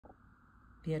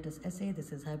Pietus Essay.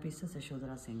 This is High Priestess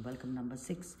Yashodhara Singh. Welcome number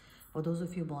 6. For those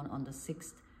of you born on the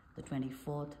 6th, the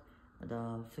 24th,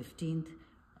 the 15th,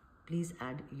 please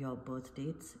add your birth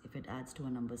dates. If it adds to a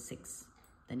number 6,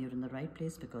 then you're in the right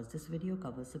place, because this video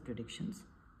covers the predictions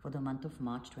for the month of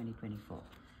March 2024.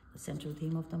 The central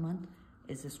theme of the month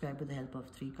is described with the help of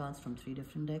 3 cards from 3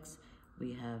 different decks.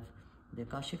 We have the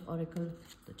Akashic Oracle,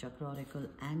 the Chakra Oracle,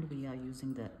 and we are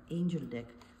using the Angel deck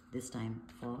this time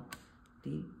for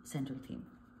the central theme.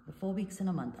 The 4 weeks in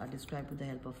a month are described with the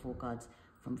help of 4 cards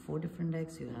from 4 different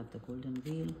decks. You have the Golden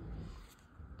Wheel,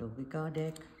 the Wicca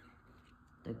deck,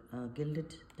 the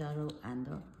Gilded Tarot, and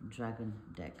the Dragon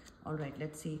deck. Alright,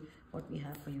 let's see what we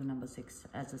have for you, number 6,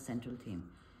 as a central theme.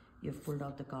 You've pulled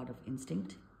out the card of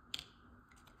Instinct,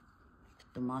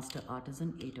 the Master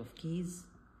Artisan, 8 of Keys,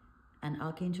 and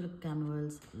Archangel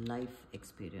Chamuel's Life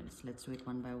Experience. Let's do it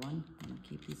one by one. I'm going to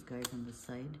keep these guys on the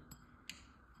side.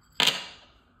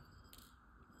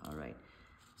 Alright,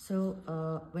 so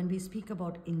when we speak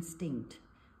about instinct,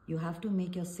 you have to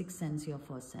make your 6th sense your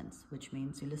first sense, which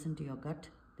means you listen to your gut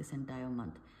this entire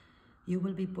month. You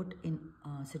will be put in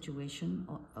a situation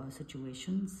or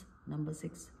situations, number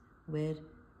 6, where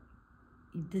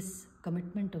this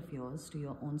commitment of yours to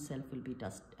your own self will be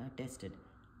tested.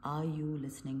 Are you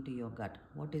listening to your gut?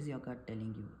 What is your gut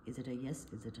telling you? Is it a yes?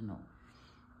 Is it a no?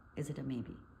 Is it a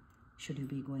maybe? Should you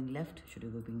be going left? Should you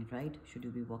be going right? Should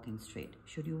you be walking straight?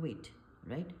 Should you wait?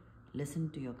 Right? Listen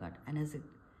to your gut. And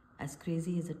as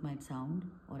crazy as it might sound,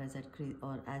 or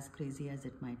as crazy as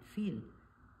it might feel,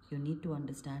 you need to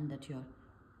understand that your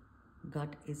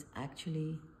gut is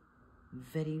actually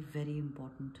very, very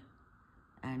important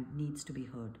and needs to be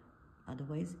heard.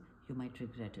 Otherwise, you might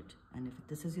regret it. And if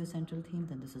this is your central theme,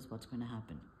 then this is what's going to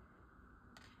happen.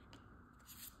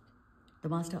 The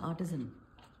Master Artisan.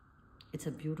 It's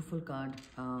a beautiful card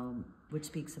which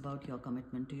speaks about your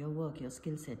commitment to your work, your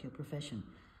skill set, your profession.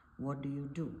 What do you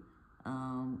do?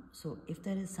 So if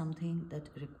there is something that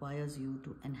requires you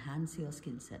to enhance your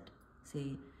skill set,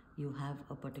 say you have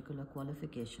a particular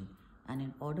qualification, and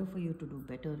in order for you to do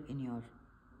better in your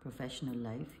professional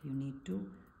life, you need to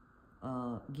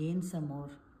gain some more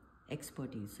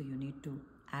expertise. So you need to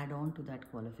add on to that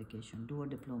qualification, do a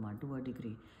diploma, do a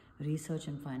degree, research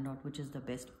and find out which is the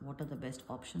best, what are the best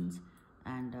options,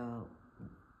 and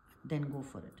then go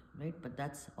for it, right? But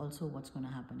that's also what's going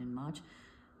to happen in March.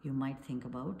 You might think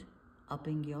about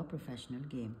upping your professional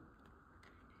game,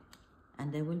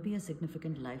 and there will be a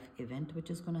significant life event which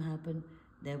is going to happen.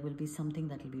 There will be something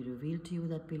that will be revealed to you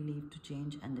that will lead to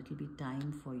change, and it will be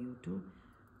time for you to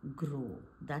grow.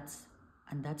 That's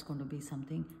going to be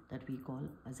something that we call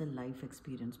as a life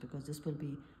experience, because this will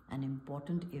be an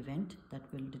important event that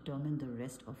will determine the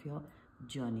rest of your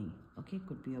journey. Okay,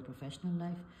 could be your professional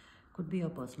life, could be your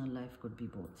personal life, could be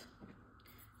both.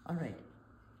 All right.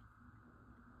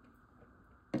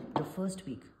 The first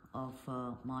week of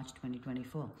March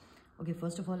 2024. Okay,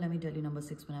 first of all, let me tell you, number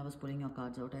 6, when I was pulling your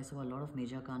cards out, I saw a lot of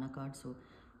Major Arcana cards. So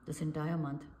this entire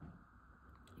month,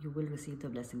 you will receive the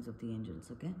blessings of the angels,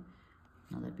 okay?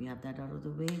 Now that we have that out of the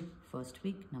way, first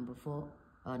week,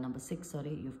 number 6,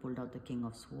 sorry, you've pulled out the King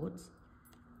of Swords,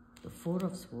 the 4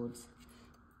 of Swords,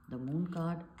 the Moon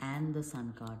card, and the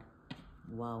Sun card.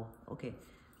 Wow, okay.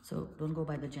 So don't go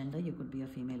by the gender. You could be a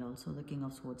female also. The King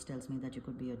of Swords tells me that you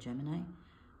could be a Gemini,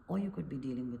 or you could be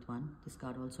dealing with one. This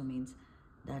card also means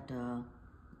that,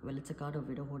 well, it's a card of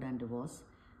widowhood and divorce.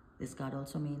 This card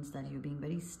also means that you're being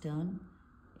very stern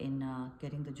in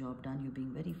getting the job done. You're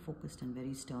being very focused and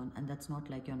very stern, and that's not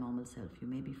like your normal self. You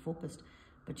may be focused,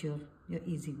 but you're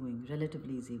easygoing,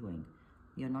 relatively easygoing.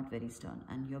 You're not very stern,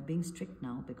 and you're being strict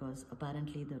now because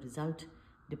apparently the result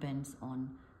depends on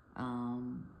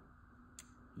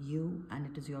you, and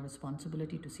it is your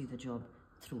responsibility to see the job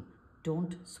through.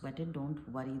 Don't sweat it. Don't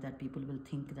worry that people will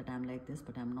think that I'm like this,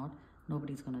 but I'm not.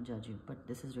 Nobody's going to judge you, but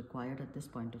this is required at this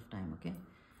point of time, okay?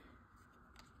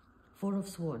 4 of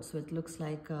Swords. So it looks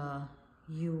like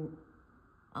you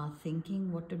are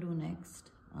thinking what to do next.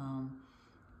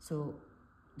 So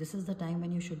this is the time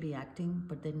when you should be acting,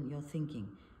 but then you're thinking.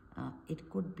 It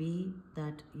could be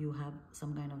that you have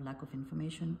some kind of lack of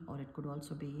information, or it could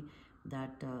also be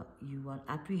that you are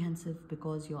apprehensive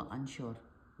because you're unsure.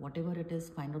 Whatever it is,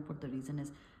 find out what the reason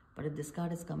is. But if this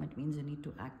card has come, it means you need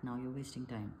to act now. You're wasting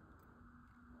time.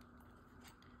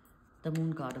 The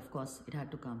Moon card, of course, it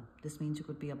had to come. This means you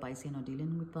could be a Piscean or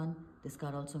dealing with one. This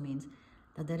card also means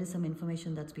that there is some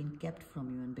information that's been kept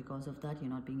from you, and because of that,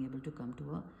 you're not being able to come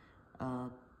to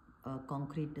a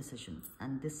concrete decision.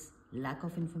 And this lack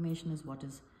of information is what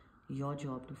is your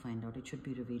job to find out. It should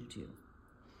be revealed to you.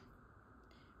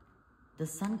 The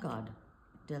Sun card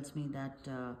tells me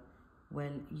that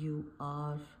well, you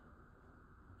are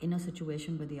in a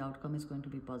situation where the outcome is going to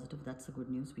be positive. That's the good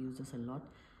news. We use this a lot.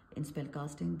 In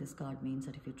spellcasting, this card means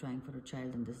that if you're trying for a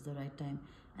child, then this is the right time.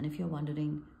 And if you're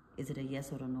wondering, is it a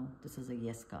yes or a no? This is a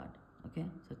yes card. Okay,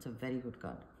 so it's a very good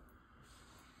card.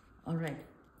 All right.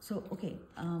 So, okay,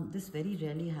 this very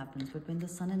rarely happens, but when the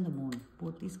sun and the moon,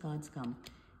 both these cards come,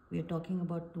 we are talking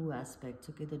about two aspects,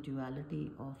 okay, the duality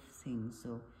of things.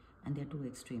 So, and there are two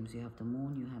extremes. You have the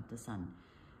moon, you have the sun.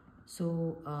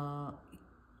 So,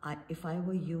 if I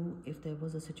were you, if there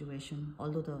was a situation,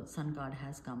 although the sun card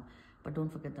has come, but don't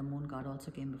forget the moon card also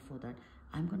came before that,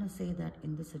 I'm going to say that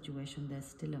in this situation, there's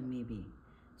still a maybe.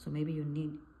 So maybe you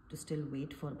need to still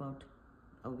wait for about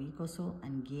a week or so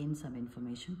and gain some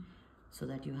information so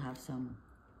that you have some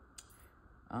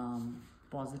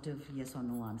positive yes or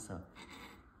no answer.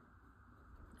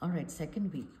 All right,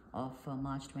 second week of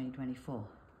March 2024.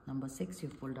 Number 6,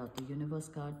 you've pulled out the Universe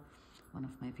card, one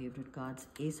of my favorite cards,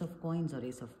 Ace of Coins or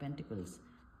Ace of Pentacles,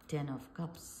 10 of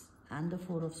Cups, and the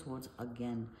 4 of Swords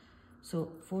again.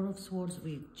 So 4 of Swords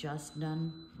we've just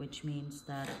done, which means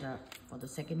that for the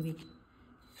second week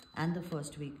and the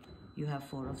first week, you have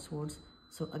 4 of Swords.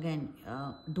 So again,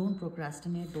 don't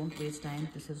procrastinate, don't waste time.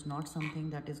 This is not something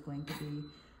that is going to be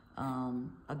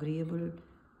agreeable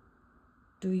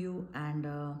to you, and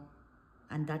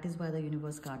that is why the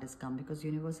Universe card has come, because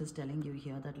Universe is telling you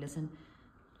here that, listen,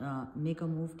 make a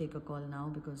move, take a call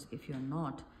now, because if you're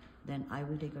not, then I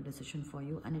will take a decision for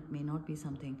you, and it may not be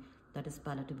something that is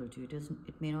palatable to you.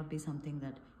 It may not be something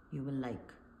that you will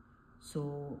like.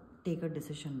 So take a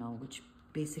decision now, which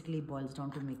basically boils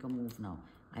down to make a move now.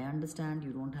 I understand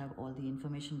you don't have all the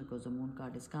information because the Moon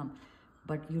card has come,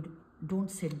 but you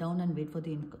don't sit down and wait for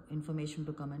the information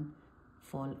to come and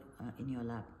fall in your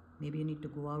lap. Maybe you need to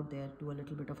go out there, do a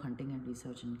little bit of hunting and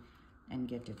research and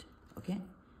get it. Okay?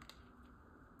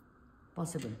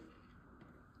 Possible.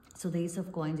 So the Ace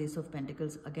of Coins, Ace of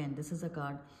Pentacles, again, this is a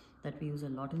card that we use a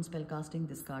lot in spellcasting.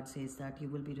 This card says that you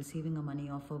will be receiving a money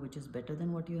offer which is better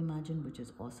than what you imagine, which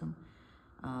is awesome.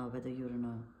 Whether you're in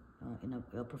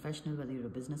a professional, whether you're a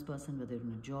business person, whether you're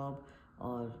in a job,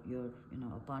 or you're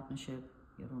a partnership,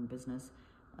 your own business,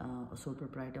 a sole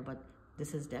proprietor. But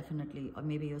this is definitely, or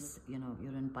maybe you're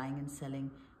in buying and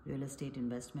selling, real estate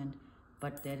investment.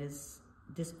 But this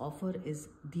offer is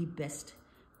the best.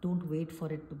 Don't wait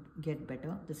for it to get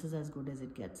better. This is as good as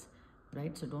it gets,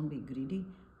 right? So don't be greedy.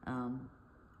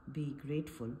 Be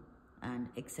grateful and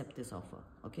accept this offer.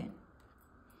 Okay.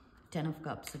 10 of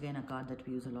Cups, again a card that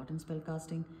we use a lot in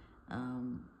spellcasting,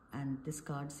 and this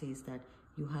card says that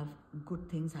you have good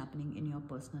things happening in your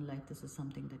personal life. This is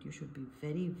something that you should be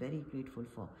very, very grateful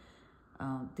for.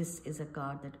 This is a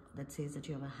card that says that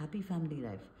you have a happy family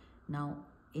life. Now,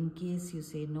 in case you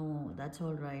say, no, that's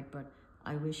all right, but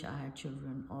I wish I had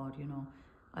children, or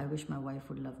I wish my wife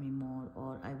would love me more,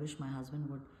 or I wish my husband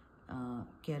would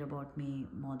care about me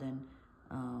more than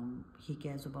he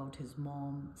cares about his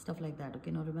mom, stuff like that.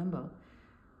 Okay, now remember,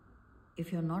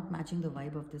 if you're not matching the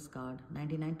vibe of this card,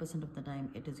 99% of the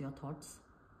time it is your thoughts.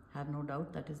 Have no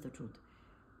doubt, that is the truth.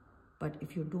 But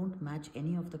if you don't match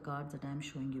any of the cards that I'm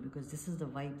showing you, because this is the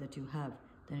vibe that you have,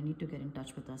 then you need to get in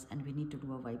touch with us and we need to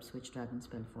do a vibe switch dragon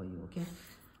spell for you. Okay,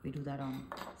 we do that on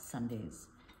Sundays.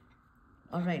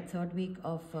 All right, third week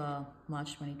of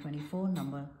March 2024,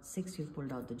 number 6, you've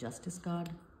pulled out the Justice card.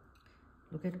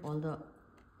 Look at all the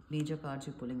major cards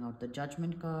you're pulling out. The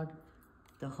Judgment card,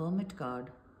 the Hermit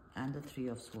card, and the 3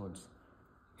 of Swords.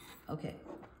 Okay,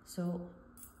 so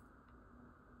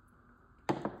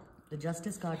the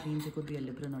Justice card means you could be a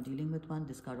Libran or dealing with one.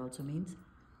 This card also means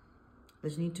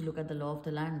that you need to look at the law of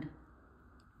the land.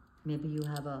 Maybe you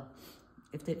have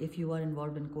if you are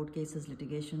involved in court cases,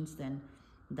 litigations, then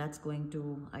that's going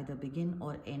to either begin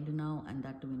or end now, and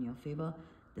that too in your favor.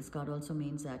 This card also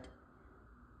means that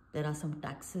there are some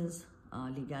taxes,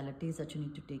 legalities that you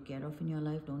need to take care of in your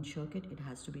life. Don't shirk it. It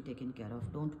has to be taken care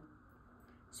of. Don't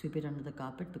sweep it under the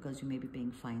carpet, because you may be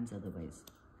paying fines otherwise.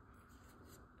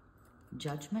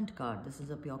 Judgment card. This is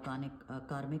a pure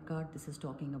karmic card. This is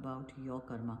talking about your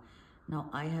karma. Now,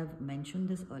 I have mentioned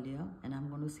this earlier and I'm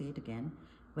going to say it again.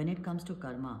 When it comes to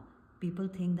karma, people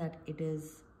think that it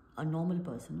is, a normal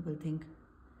person will think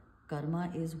karma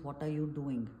is what are you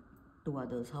doing to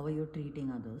others, how are you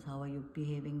treating others, how are you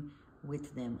behaving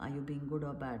with them, are you being good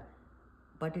or bad.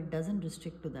 But it doesn't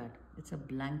restrict to that. It's a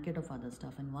blanket of other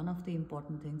stuff. And one of the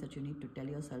important things that you need to tell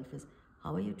yourself is,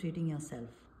 how are you treating yourself?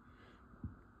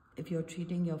 If you're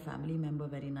treating your family member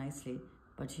very nicely,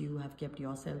 but you have kept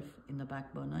yourself in the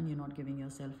back burner and you're not giving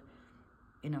yourself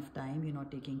enough time, you're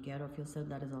not taking care of yourself,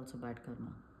 that is also bad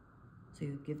karma. So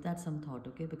you give that some thought,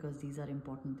 okay? Because these are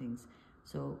important things.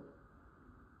 So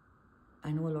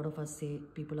I know a lot of us say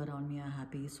people around me are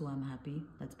happy, so I'm happy.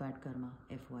 That's bad karma,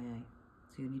 FYI.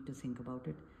 So you need to think about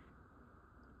it.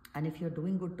 And if you're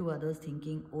doing good to others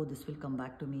thinking, oh, this will come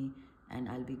back to me and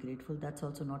I'll be grateful, that's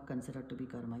also not considered to be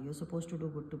karma. You're supposed to do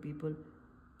good to people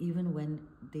even when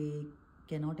they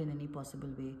cannot in any possible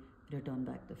way return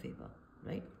back the favor,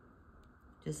 right?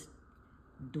 Just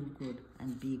do good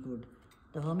and be good.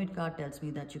 The Hermit card tells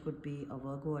me that you could be a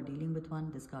Virgo or dealing with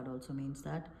one. This card also means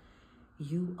that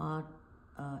you are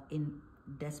in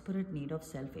desperate need of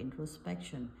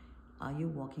self-introspection. Are you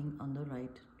walking on the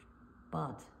right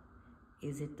path?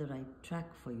 Is it the right track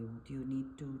for you? Do you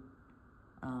need to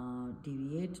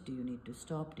deviate? Do you need to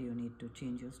stop? Do you need to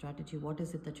change your strategy? What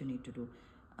is it that you need to do?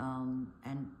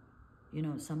 And you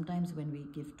know, sometimes when we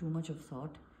give too much of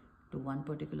thought to one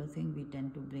particular thing, we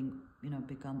tend to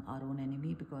become our own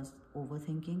enemy, because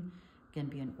overthinking can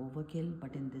be an overkill.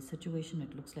 But in this situation,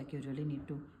 it looks like you really need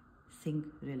to think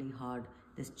really hard.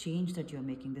 This change that you're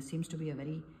making, this seems to be a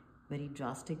very, very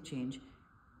drastic change.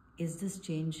 Is this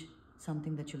change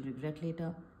something that you'll regret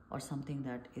later, or something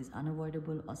that is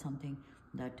unavoidable, or something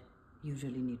that you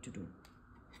really need to do?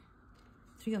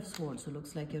 Three of Swords. So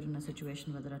looks like you're in a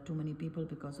situation where there are too many people,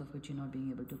 because of which you're not being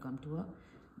able to come to a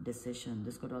decision.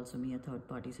 This could also be a third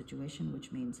party situation,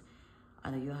 which means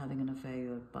either you're having an affair,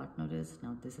 your partner is.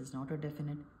 Now this is not a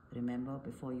definite. Remember,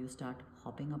 before you start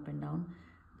hopping up and down,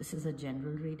 this is a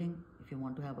general reading. If you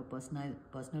want to have a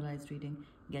personalized reading,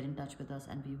 get in touch with us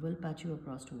and we will patch you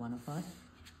across to one of our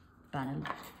panel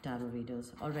tarot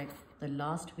readers. All right, the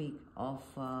last week of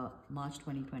March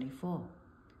 2024.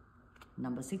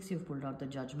 Number 6, you've pulled out the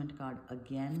Judgment card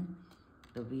again,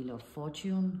 the Wheel of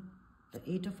Fortune, the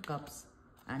 8 of Cups,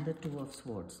 and the 2 of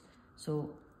Swords. So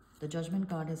the Judgment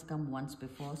card has come once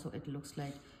before, so it looks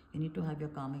like you need to have your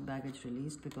karmic baggage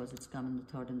released, because it's come in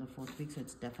the 3rd and the 4th week, so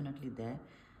it's definitely there.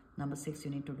 Number 6,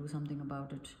 you need to do something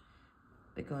about it,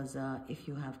 because if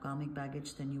you have karmic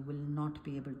baggage, then you will not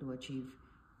be able to achieve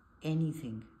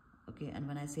anything, okay? And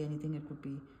when I say anything, it could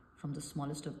be from the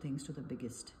smallest of things to the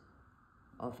biggest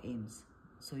of aims.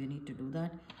 So you need to do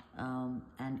that,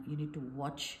 and you need to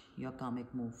watch your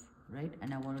karmic move, right?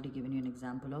 And I've already given you an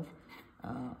example of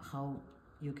how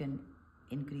you can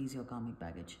increase your karmic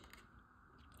baggage.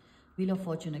 Wheel of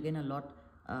Fortune, again, a lot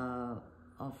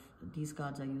of these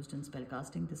cards are used in spell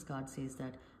casting. This card says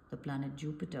that the planet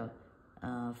Jupiter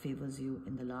favors you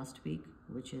in the last week,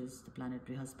 which is the planet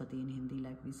Brihaspati in Hindi,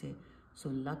 like we say. So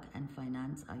luck and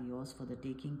finance are yours for the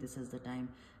taking. This is the time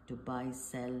to buy,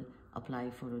 sell, apply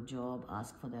for a job,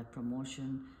 ask for that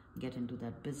promotion, get into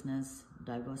that business,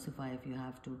 diversify if you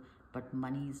have to. But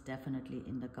money is definitely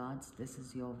in the cards. This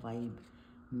is your vibe.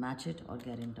 Match it or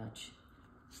get in touch.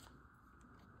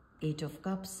 8 of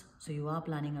Cups. So you are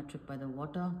planning a trip by the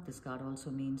water. This card also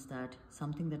means that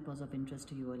something that was of interest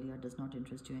to you earlier does not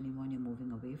interest you anymore, and you're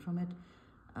moving away from it.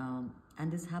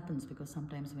 And this happens because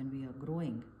sometimes when we are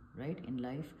growing, right, in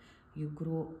life, you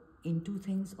grow into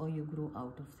things or you grow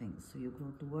out of things. So you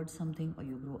grow towards something or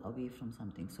you grow away from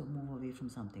something. So move away from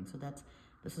something. So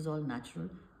this is all natural.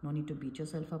 No need to beat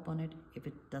yourself up on it. If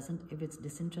it's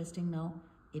disinteresting now,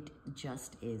 it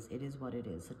just is. It is what it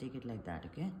is. So take it like that,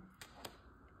 okay?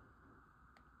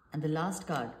 And the last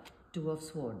card, 2 of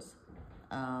Swords,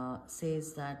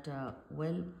 says that,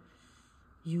 well,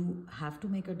 you have to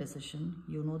make a decision.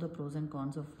 You know the pros and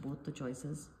cons of both the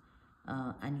choices,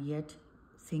 and yet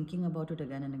thinking about it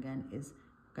again and again is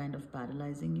kind of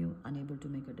paralyzing you, unable to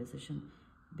make a decision.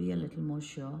 Be a little more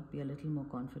sure, be a little more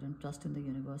confident, trust in the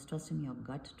universe, trust in your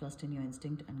gut, trust in your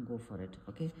instinct, and go for it,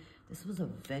 okay? This was a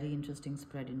very interesting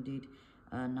spread indeed.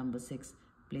 Number 6,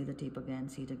 play the tape again,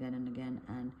 see it again and again,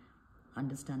 and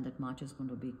understand that March is going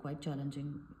to be quite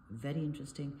challenging, very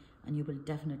interesting, and you will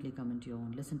definitely come into your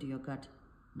own. Listen to your gut,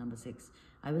 number 6.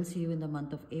 I will see you in the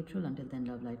month of April. Until then,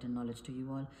 love, light, and knowledge to you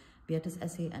all. Beatus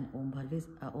Esse and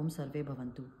Om Sarve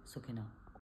Bhavantu Sukhina.